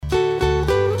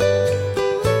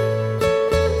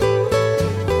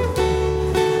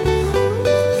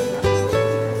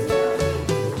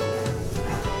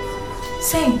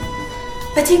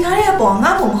ကြီးကားရဲ့အပေါ်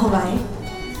ငါ့ပုံမဟုတ်ပါရဲ့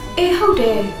အေးဟုတ်တ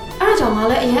ယ်အဲ့ဒါကြောင့်ငါ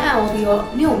လည်းအရင်အံ့ဩပြီးတော့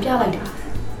နင့်ကိုပြလိုက်တာ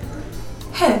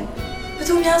ဟဲ့ဘ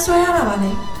သူများဆွဲရတာပါ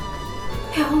လဲ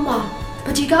ဟဲ့ဟိုမှာပ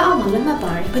ကြီးကားအောက်မှာလက်မှတ်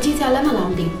ပါတယ်ပကြီးဆရာလက်မှတ်လား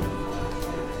မသိ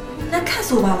ဘူးနှက်ခတ်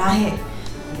ဆိုပါလားဟဲ့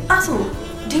အဲ့ဆို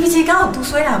ဒီပကြီးကားကိုသူ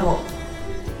ဆွဲတာပေါ့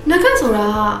နှက်ခတ်ဆိုတာ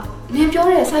ကနင်ပြော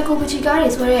တဲ့စိုက်ကိုပကြီးကားတွေ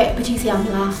ဆွဲတဲ့ပကြီးဆရာမ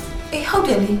လားအေးဟုတ်တ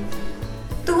ယ်လေ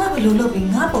သူကဘယ်လိုလုပ်ပြီး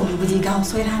ငါပုံလူပကြီးကားကို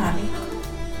ဆွဲထားတာလဲ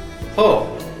ဟုတ်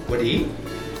ဝတီ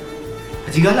ပ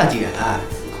ကြီးကားလာကြည့်ရလား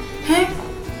ဟဲ့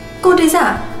ကိုတေစာ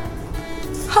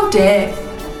ဟုတ်တယ်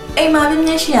အိမ်မှာပြင်း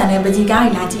ပြင်းရှိရတဲ့ပကြီးကား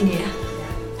ကြီးလာကြည့်နေတာ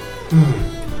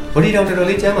ဝတီတော့တော်တော်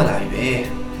လေးကျမ်းမာလာပြီပဲ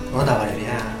ငေါတာပါတယ်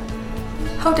ဗျာ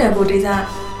ဟုတ်တယ်ကိုတေစာ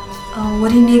ဝ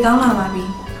တီနေကောင်းလာပါပြီ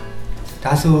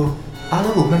ဒါဆိုအား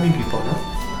လုံးကိုမှတ်မိပြီပေါ့နော်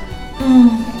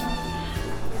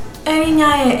အဲဒီည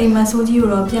ရဲ့အိမ်မှာစိုးကြီးကို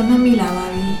တော့ပြန်မှတ်မိလာပါ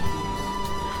ပြီ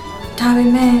ဒါပေ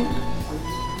မဲ့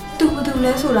သူဘာတူ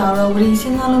လဲဆိုတာတော့ဝတီစ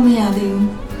ဉ်းစားလို့မရသေးဘူး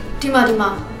ဒီမှာ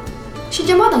ရှင်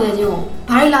ကျမတငယ်ချင်းကို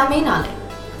ဘာတွေလာမင်းတာလဲ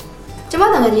ကျမ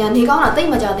တငယ်ချင်းကနေကောင်းတာတိတ်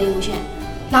မကြသေးဘူးရှင်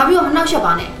လာပြီးတော့မနှောက်ယှက်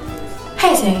ပါနဲ့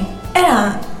ဟဲ့စင်အဲ့ဒါ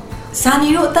ဇာနီ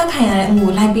တို့အသက်ခံရတဲ့အမှု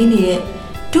ကိုလိုက်ပေးနေတဲ့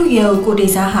ဒုရဲကိုတေ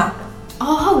စာဟာ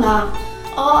အော်ဟုတ်လား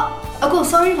အော်အခု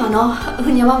sorry ပါနော်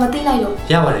ညီမမသိလိုက်လို့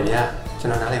ရပါတယ်ဗျာကျွန်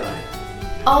တော်နားလည်ပါတယ်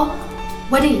အော်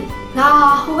ဝဒီငါ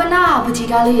ဟိုဘနာပကြီး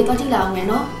ကားလေးတွားကြည့်လာအောင်မယ်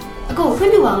နော်အခုခွ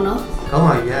င့်ပြုပါအောင်နော်ကောင်း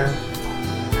ပါပြီဗျာ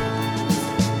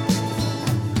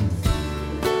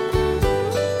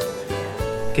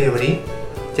ကဲဝရီ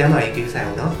ကျမ်းမာရေးကိစ္စ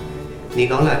အောင်နော်နေ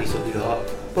ကောင်းလာပြီဆိုပြီးတော့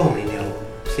ပုံနေနေအောင်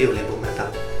ဆေးကိုလည်းပုံမှန်တော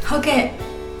က်ဟုတ်ကဲ့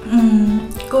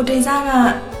ကိုတေစာက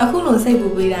အခုလိုစိတ်ပူ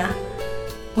ပေးတာ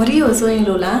ဝရီကိုစိုးရင်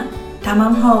လို့လားဒါမှမ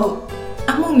ဟုတ်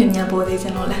အမှုမြင်မြန်ပေါ်သေးစ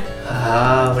င်လို့လား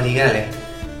ဝရီကလည်း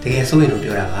တကယ်စိုးရင်လို့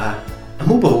ပြောတာပါအ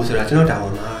မှုပေါ်ဘူးဆိုတာကျွန်တော်တာဝ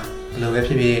န်ပါဘယ်လိုပဲ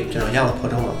ဖြစ်ဖြစ်ကျွန်တော်ရအောင်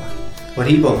ဖော်ထုတ်ပါပါဝ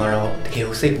ရီပေါ်မှာတော့တကယ်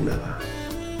ကိုစိတ်ပူတာပါ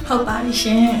ဟုတ်ပါပြီရှ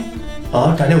င်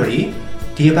ဒါနဲ့ဝရီ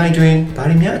ဒီအပိုင်းတွင်ဘာ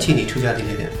တွေများအခြေအနေထူးခြားသေး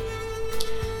လဲဗျ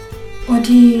ဝ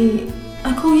ဒီ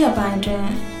အခုရပိုင်းတွင်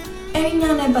အဲ့ဒီည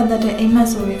နဲ့ပတ်သက်တဲ့အိမ်မက်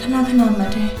ဆိုရခဏခဏမှ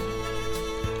တ်တယ်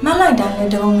မလိုက်တာလ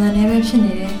ည်းတပုံငံနဲ့ပဲဖြစ်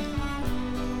နေတယ်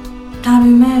ဒါ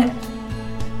ပေမဲ့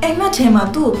အိမ်မက်ထဲမှာ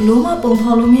သူ့ကိုဘလို့မှပုံ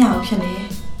ဖော်လို့မရဘူးဖြစ်နေတယ်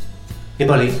ဒီ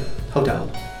ပါလေဟုတ်တာ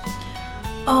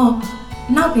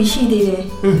နောက်ပြီးရှိသေးတယ်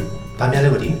ဘာများလဲ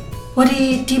ဝဒီ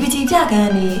ဒီပကြီးပြကန်း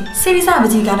ကနေစိရိစပ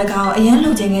ကြီးကားတကားကိုအရန်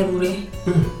လှုပ်ကျင်ခဲ့ဘူးလေ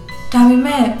ဒါပေ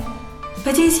မဲ့ပ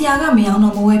ကြီးဆရာကမယောင်း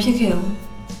တော့မဝဲဖြစ်ခဲ့ဘူး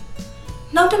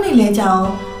နောက်တစ်နေ့လဲကြာအော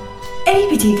င်အဲ့ဒီ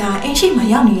ပကြီးကအိမ်ရှိမှ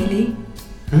ရောက်နေရလေ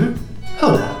ဟု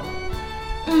တ်လား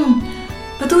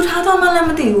ဘသူထားတော့မှလည်း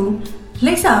မသိဘူး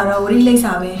လိပ်စာကတော့ဝရီလိပ်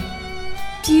စာပဲ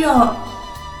ပြီးတော့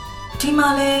ဒီမှာ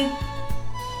လဲ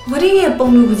ဝရီရဲ့ပုံ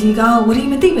လူပကြီးကဝရီ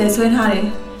မသိပဲဆွဲထားတယ်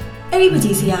အဲ့ဒီပ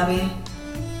ကြီးဆရာပဲ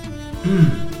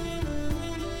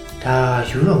ဒါ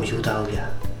ယူတော့မယူတော့ဘူးဗျာ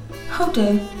ဟုတ်တ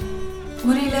ယ်ဝ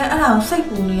ရီလည်းအဲ့ဒါကိုစိတ်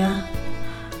ပူနေရ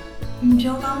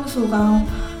ပြောကောင်းမဆိုကောင်း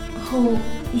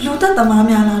လူသက်သမား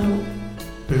များလားလို့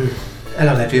အဲ့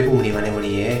လိုလည်းတွေးဖို့မနေပါနဲ့ဝ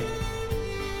ရီရဲ့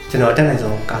ကျွန်တော်တက်နိုင်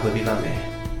ဆုံးကာကွယ်ပေးပါမယ်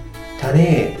ဒါ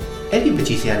နဲ့အဲ့ဒီပ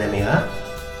ကြီးဆရာနာမည်က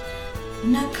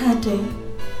နက်ခတ်တယ်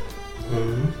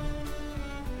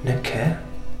နက်ခတ်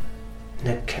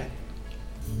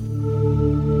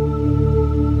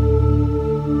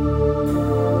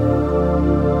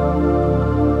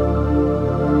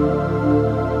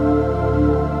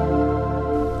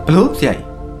ဘလို့ဆရာ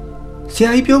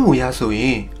ကြီးပြောမှုရဆိုရ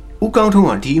င်ဦးကောင်းထုံး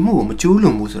ကဒီအမှုကိုမကျိုးလွ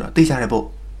န်ဘူးဆိုတော့သိကြတယ်ပေါ့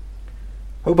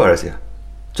ဟုတ်ပါတယ်ဆရာ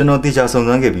ကျွန်တော်တေချာစုံစ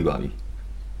မ်းခဲ့ပြီးပါပြီ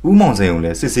ဦးမောင်စိန်ကိုလ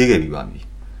ည်းစစ်ဆေးခဲ့ပြီးပါပြီ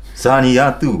ဇာနီက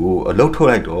သူ့ကိုအလုတ်ထုတ်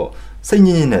လိုက်တော့စိတ်ည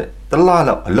စ်ညစ်နဲ့တလား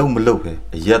လောက်အလုတ်မလုတ်ပဲ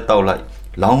အရက်တောက်လိုက်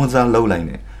လောင်းစားလှုပ်လိုက်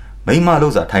နဲ့မိမလှု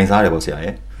ပ်စားထိုင်စားတယ်ပေါ့ဆရာ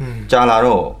ရဲ့ကြာလာ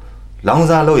တော့လောင်း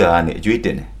စားလှုပ်ရကနေအကျွေးတ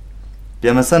င်တယ်ပြ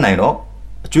န်မဆက်နိုင်တော့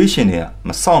အကျွေးရှင်တွေကမ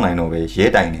စောင့်နိုင်တော့ပဲရဲ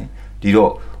တိုင်တယ်ဒီ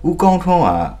တော့ဦးကောင်းထွန်းက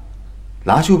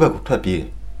လားချိုးဘက်ကိုထွက်ပြေးတယ်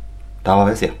ဒါပါ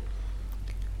ပဲဆရာ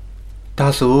ဒါ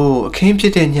ဆိုအခင်းဖြ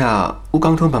စ်တဲ့ညဦး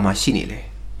ကောင်းထွန်းဘာမှရှိနေလဲ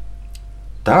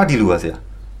ဒါကဒီလိုပါဆရာ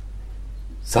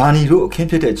ဇာနီတို့အခင်း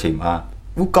ဖြစ်တဲ့အချိန်မှာ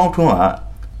ဦးကောင်းထွန်းက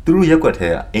သူတို့ရက်ွက်ထဲ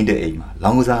ကအိမ်တဲ့အိမ်မှာလော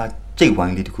င်းကစားကြိတ်ဝို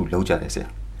င်းလေးတစ်ခုလောက်ကြတယ်ဆရာ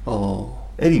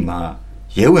အဲ့ဒီမှာ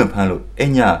ရဲဝင်ဖမ်းလို့အ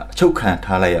ညအချုပ်ခံ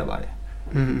ထားလိုက်ရပါတယ်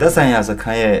သက်ဆိုင်ရာစခ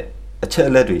န်းရဲ့အချက်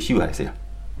အလက်တွေရှိပါတယ်ဆရာ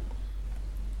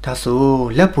ဒါဆို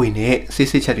လက်ပွေနဲ့စစ်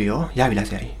စစ်ချက်တွေရောရပြီလား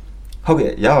ဆရာကြီးဟုတ်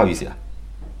ကဲ့ရပါပြီဆရာ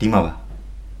ဒီမှာပါ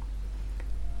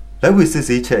လက်ဝှေစစ်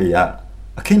ဆေးချက်အရ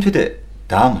အခင်းဖြစ်တဲ့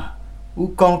ဓားမှာ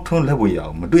ဦးကောင်းထွန်းလက်ဝှေရအော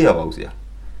င်မတွေ့ရပါဘူးဆရာ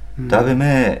ဒါပေ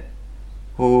မဲ့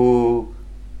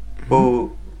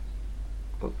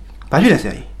ဘာဖြစ်လဲဆ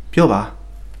ရာကြီးပြောပါ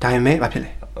ဒါပေမဲ့ဘာဖြစ်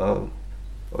လဲ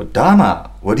ဓားမှာ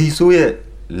ဝဒီဆိုးရဲ့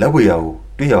လက်ဝှေရကို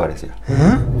တွေ့ရပါတယ်ဆရာ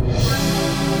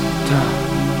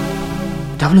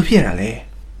ဒါဘယ်လိုဖြစ်ရတာလဲ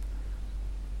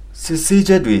စစ်ဆေး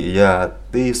ချက်တွေအရာ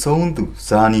သေဆုံးသူ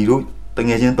ဇာနီတို့တင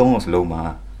ယ်ချင်း3ယောက်စလုံးမှာ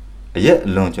အရက်အ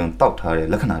လွန်ကျွံတောက်ထားတဲ့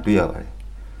လက္ခဏာတွေ့ရပါတယ်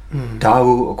ဒါ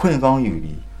ကိုအခွင့်အကောင်းယူ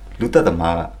ပြီးလူသက်သ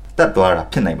မားကတတ်သွားတာ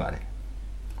ဖြစ်နိုင်ပါတယ်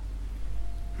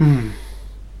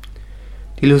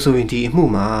ဒီလိုဆိုရင်ဒီအမှု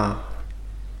မှာ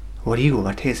ဝရီကို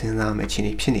ပါထည့်စဉ်းစားမယ်ချင်း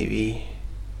နေဖြစ်နေပြီ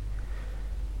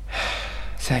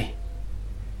ဆိုင်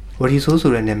ဝရီဆိုး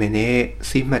ဆိုတဲ့နာမည်နဲ့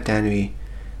စီးမှတ်တမ်းတွေ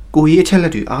ကိုရေးအချက်လ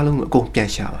က်တွေအားလုံးကိုအကုန်ပြ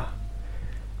န်ရှာပါ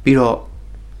ပြီးတော့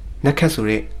နက်ခတ်ဆို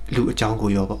တဲ့လူအကြောင်းကို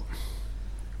ရောပေါ့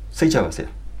စိတ်ချပါဆရာ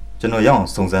ကျွန်တော်ရအောင်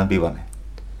စုံစမ်းပေးပါမယ်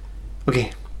โอเค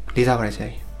လေးစားပါတယ်ဆရာ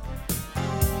ကြီး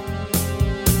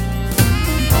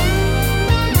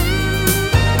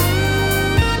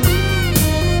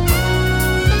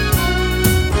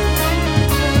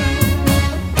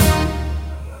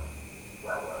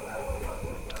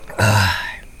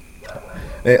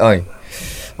အေးအိုင်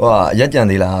ဟွာရက်ကြံ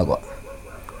သေးလားကွာ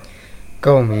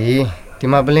ကုန်ပြီဒီ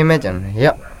မှာပလင်းမဲ့ကြံတယ်ရ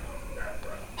က်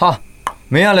ဟာ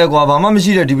မင်းကလည်းကွာဘာမှမ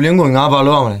ရှိတဲ့ဒီပလင်းကိုငါဘာ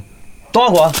လုပ်ရမလဲ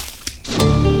တော့ကွာ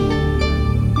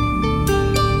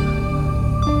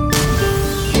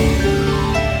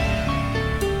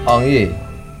အောင်ကြီး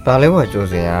ဘာလဲကွာကြိုး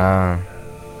စင်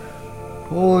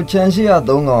ဟိုချန်ရှိရ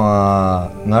3កောင်က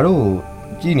ငါတို့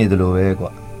ကြည့်နေတယ်လို့ပဲကွာ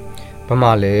ဘာမှ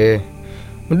လဲ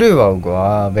မတွေ့ပါဘူးကွာ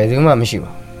ဘယ်သူမှမရှိ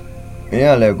ပါမင်း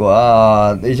ကလည်းကွာ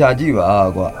သေချာကြည့်ပါ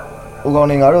ကွာဟိုကောင်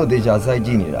နေငါတို့သေချာစိုက်ကြ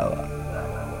ည့်နေတာပါ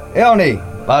အေးအောင်နေ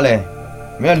ဘာလဲ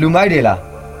မင်းလူမိုက်တယ်လား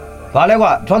ဘာလဲ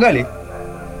ကွာထွက်ခဲ့လေ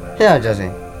ဟဲ့ကြစ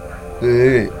င်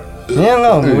အေးမင်း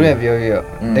ငါ့ကိုမူးတယ်ပြောရ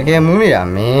တကယ်မူးနေတာ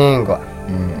မင်းကွာ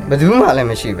ဘယ်သူမှလည်း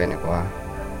မရှိပဲနဲ့ကွာ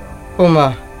ဟိုမှာ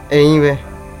အိမ်ကြီးပဲ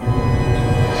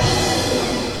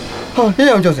ဟာဟဲ့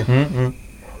အောင်ကြစင်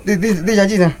သေချာ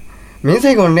ကြည့်စမ်းမင်းစိ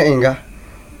တ်ကုန်တဲ့အိမ်က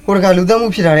ဟိုတကလူသတ်မှု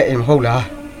ဖြစ်ထားတဲ့အိမ်မဟုတ်လား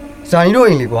ဇာနီတို့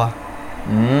အိမ်လေကွာ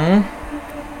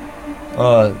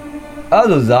အဲ့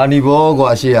ဆိုဇာနီဘောကွာ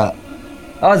ရှေ့က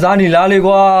ဇာနီလားလေ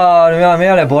ကွာမ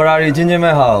င်းကလည်းဘော်ဒါတွေချင်းချင်း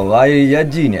ပဲဟာဘာရက်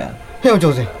ကြည့်နေဟဲ့အောင်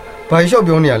ကျော်စင်ဘာလျှော့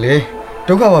ပြောနေရလဲ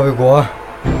ဒုက္ခပါပဲကွာ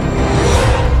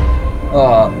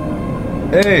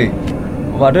အေး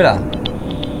ဘာတွေ့လား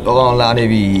တော့ကောင်လာနေ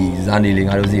ပြီဇာနီလေ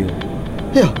ငါတို့စီကို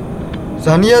ဟဲ့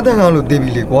ဇာနီရတဲ့ကောင်လို့သိပြီ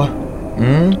လေကွာ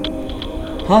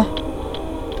ဟာ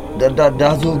ဒါ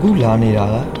ဆိုအခုလာနေတာ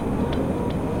လား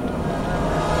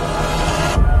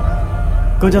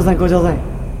ကိုကျော်ဆိုင်ကျွန်တော်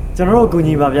တို့အကူ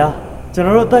ညီပါဗျာကျွန်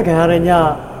တော်တို့တက်ခံရတဲ့ည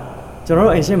ကျွန်တော်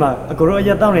တို့အိမ်ရှိမှာအကိုတို့အရ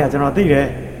က်တောက်နေတာကျွန်တော်သိတယ်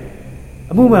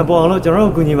အမှုမှန်ပေါ်အောင်လို့ကျွန်တော်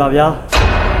တို့အကူညီပါဗျာ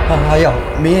ဟာရောက်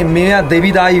မင်းကဒေဗီ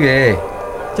သားကြီးပဲ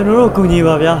ကျွန်တော်တို့အကူညီ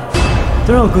ပါဗျာ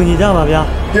ကျွန်တော်အကူညီကြပါဗျာ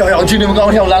ရောက်ချင်းနေမကော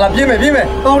င်းလာပြေးမယ်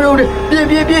ဟုတ်တယ်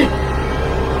ပြေး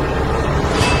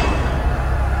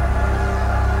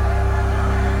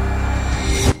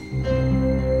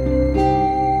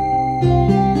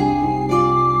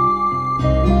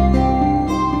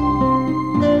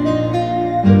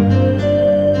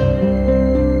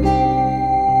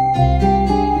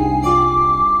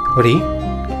ဝရီ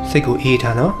စိတ်ကိုအေး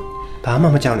ထားနော်ဘာမှ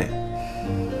မကြောက်နဲ့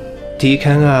ဒီအခ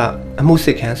န်းကအမှုစ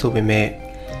စ်ခန်းဆိုပေမဲ့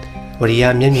ဝရီက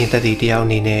မျက်မြင်သက်သေတယောက်အ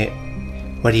နေနဲ့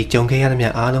ဝရီကြုံခဲ့ရသမျှ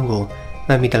အားလုံးကို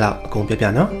မှတ်မိသလောက်အကုန်ပြောပြ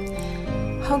နော်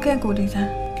ဟုတ်ကဲ့ကိုဒီစား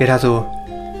ကဲဒါဆို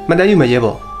မှတ်တမ်းယူမရဲ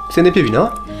ပေါ့စင်းနေဖြစ်ပြီနော်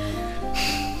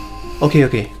โอเค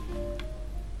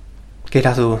ကဲ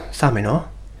ဒါဆိုစမယ်နော်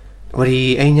ဝရီ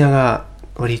အိမ်ညာက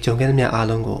ဝရီကြုံခဲ့သမျှအား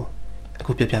လုံးကိုအ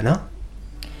ခုပြောပြနော်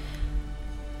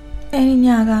အဲ့ဒီည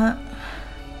က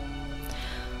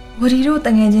ဝရီတို့တ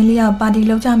ငယ်ချင်းလေးကပါတီ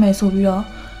လုပ်ကြမယ်ဆိုပြီးတော့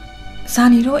ဇာ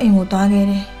နီတို့အိမ်ကိုသွားခဲ့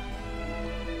တယ်။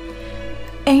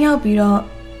အိမ်ရောက်ပြီးတော့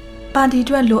ပါတီအ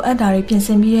တွက်လိုအပ်တာတွေပြင်ဆ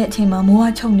င်ပြီးတဲ့အချိန်မှာမိုးက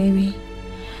ချုပ်နေပြီ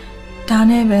။ဒါ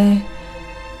နဲ့ပဲ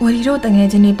ဝရီတို့တငယ်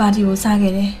ချင်းတွေပါတီကိုစ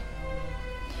ခဲ့တယ်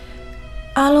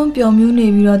။အားလုံးပျော်မြူးနေ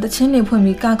ပြီးတော့တချင်းတွေဖွင့်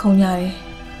ပြီးကခုန်ကြတယ်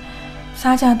။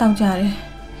စားကြတောက်ကြတယ်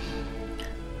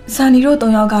။ဇာနီတို့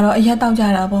3ယောက်ကတော့အရက်တောက်ကြ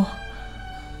တာပေါ့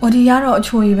။ဝဒီရတော့အ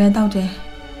ချိုရီပဲတောက်တယ်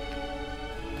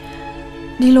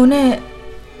ဒီလိုနဲ့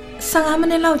15မိ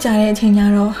နစ်လောက်ကြာတဲ့အချိန်ကျ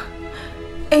တော့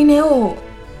အိမ်ထဲကို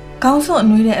ခေါင်းစွပ်အ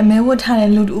နှွေးတဲ့အမဲဝတ်ထား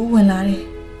တဲ့လူတူဝင်လာတယ်။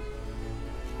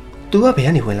 तू ကဘယ်က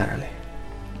နေဝင်လာတာလဲ။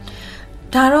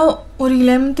ဒါတော့ဝဒီလ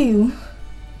ည်းမသိဘူး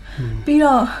။ပြီး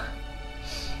တော့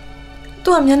तू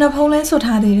ကမျက်နှာဖုံးလဲဆွတ်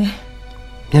ထားသေးတယ်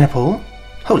။မျက်နှာဖုံး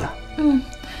ဟုတ်လား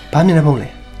။ဘာမျက်နှာဖုံးလဲ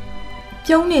။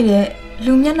ပြုံးနေတဲ့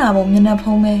လူမျက်နှာပုံမျက်နှာ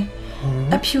ဖုံးပဲ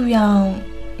။အဖြူရောင်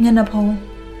မျက်နှာဖုံး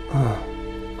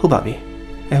ဟုတ်ပါပြီ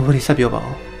ဝရီဆက်ပြောပါ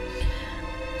ဦး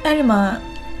အဲ့ဒီမှာ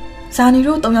ဇာနီ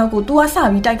တို့3ယောက်ကို तू ကစ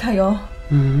ပြီးတိုက်ခိုက်ရော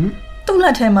သူ့လ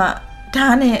က်ထဲမှာဓာ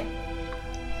တ်နဲ့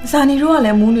ဇာနီတို့ကလ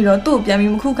ည်းမူးနေတော့သူ့ကိုပြန်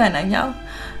ပြီးမခုခံနိုင်ကြအောင်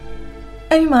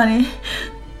အဲ့ဒီမှာနေ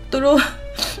သူ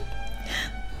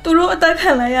တို့အသက်ခံ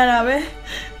လိုက်ရတာပဲ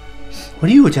ဝ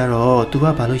ရီကိုကြတော့ तू က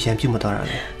ဘာလို့ရံပြစ်မသွားတာ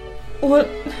လဲ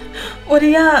ဝရီ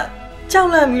ကကြောက်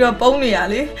လန့်ပြီးတော့ပုံးနေရ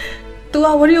လေ။ तू က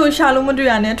ဝရီကိုရှာလို့မတွေ့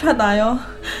ရနဲ့ထွက်သွားရော ဩ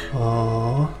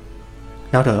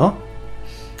နောက်တော့ရော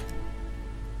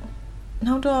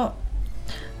နောက်တော့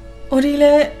ဝရီလ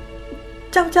ည်း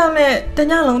ကြောက်နဲ့တ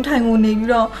ညလုံးထိုင်ကုန်နေပြီး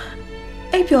တော့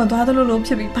အိပ်ပျော်သွားသလိုလို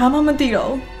ဖြစ်ပြီးဘာမှမသိ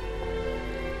တော့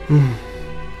ဘူး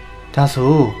ဒါ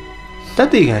ဆိုတက်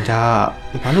တေကန်ဒါ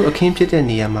ဘာလို့အခင်းဖြစ်တဲ့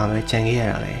နေရာမှာပဲကြံခဲ့ရ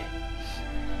တာလဲ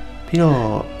ပြီးတော့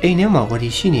အိမ်ထဲမှာဝရီ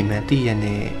ရှိနေမှန်းသိရ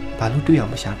နဲ့ဘာလို့တွေ့အော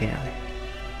င်မရှာခဲ့ရလဲ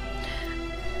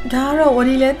ဒါကတော့ဝ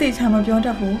ရီလည်းသိချာမပြောတ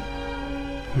တ်ဘူး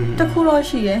တခုတော့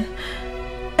ရှိရဲ့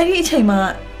အဲ့ဒီအချိန်မှာ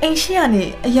အိမ်ရှိကနေ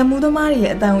အယမူသမားတွေ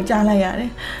ရဲ့အတန်ကိုကြားလိုက်ရတ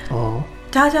ယ် ဩ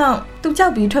ဒါကြောင့်သူကြော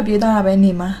က်ပြီးထွက်ပြေးသွားတာပဲ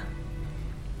နေမှာ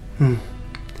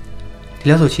ဒီ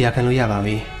လောက်ဆိုခြေရခံလို့ရပါ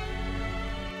ပြီ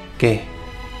ကဲ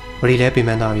ဝရီလည်းပြင်ပ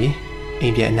န်းသွားပြီအိ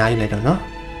မ်ပြန်အနားယူလိုက်တော့နော်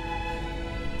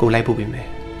ကိုလိုက်ပို့ပေးမယ်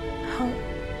ဟုတ်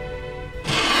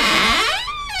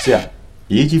ဆရာ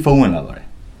အရေးကြီးဖုန်းဝင်လာပါတယ်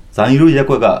ဇာနီတို့ရက်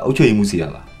ကွက်ကအုပ်ချုပ်ရေးမှုဆရာ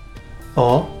ပါ ဩ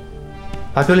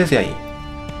ဘာပြောလဲဆရာကြီး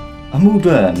အမှုအ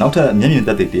တွက်နောက်ထပ်မျက်မြင်သ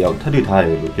က်သေတစ်ယောက်ထပ်တွေ့ထားရ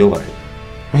တယ်လို့ပြောပါတယ်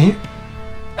ဟင်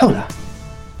ဟုတ်လား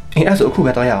အဲ့ဒါဆိုအခု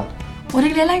ပဲသွားရအောင် ဝရီ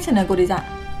လည်းလိုက်ချင်တယ်ကိုဒီစား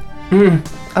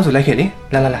အဲ့ဆိုလိုက်ခဲ့လေ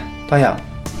လာသွားရအောင်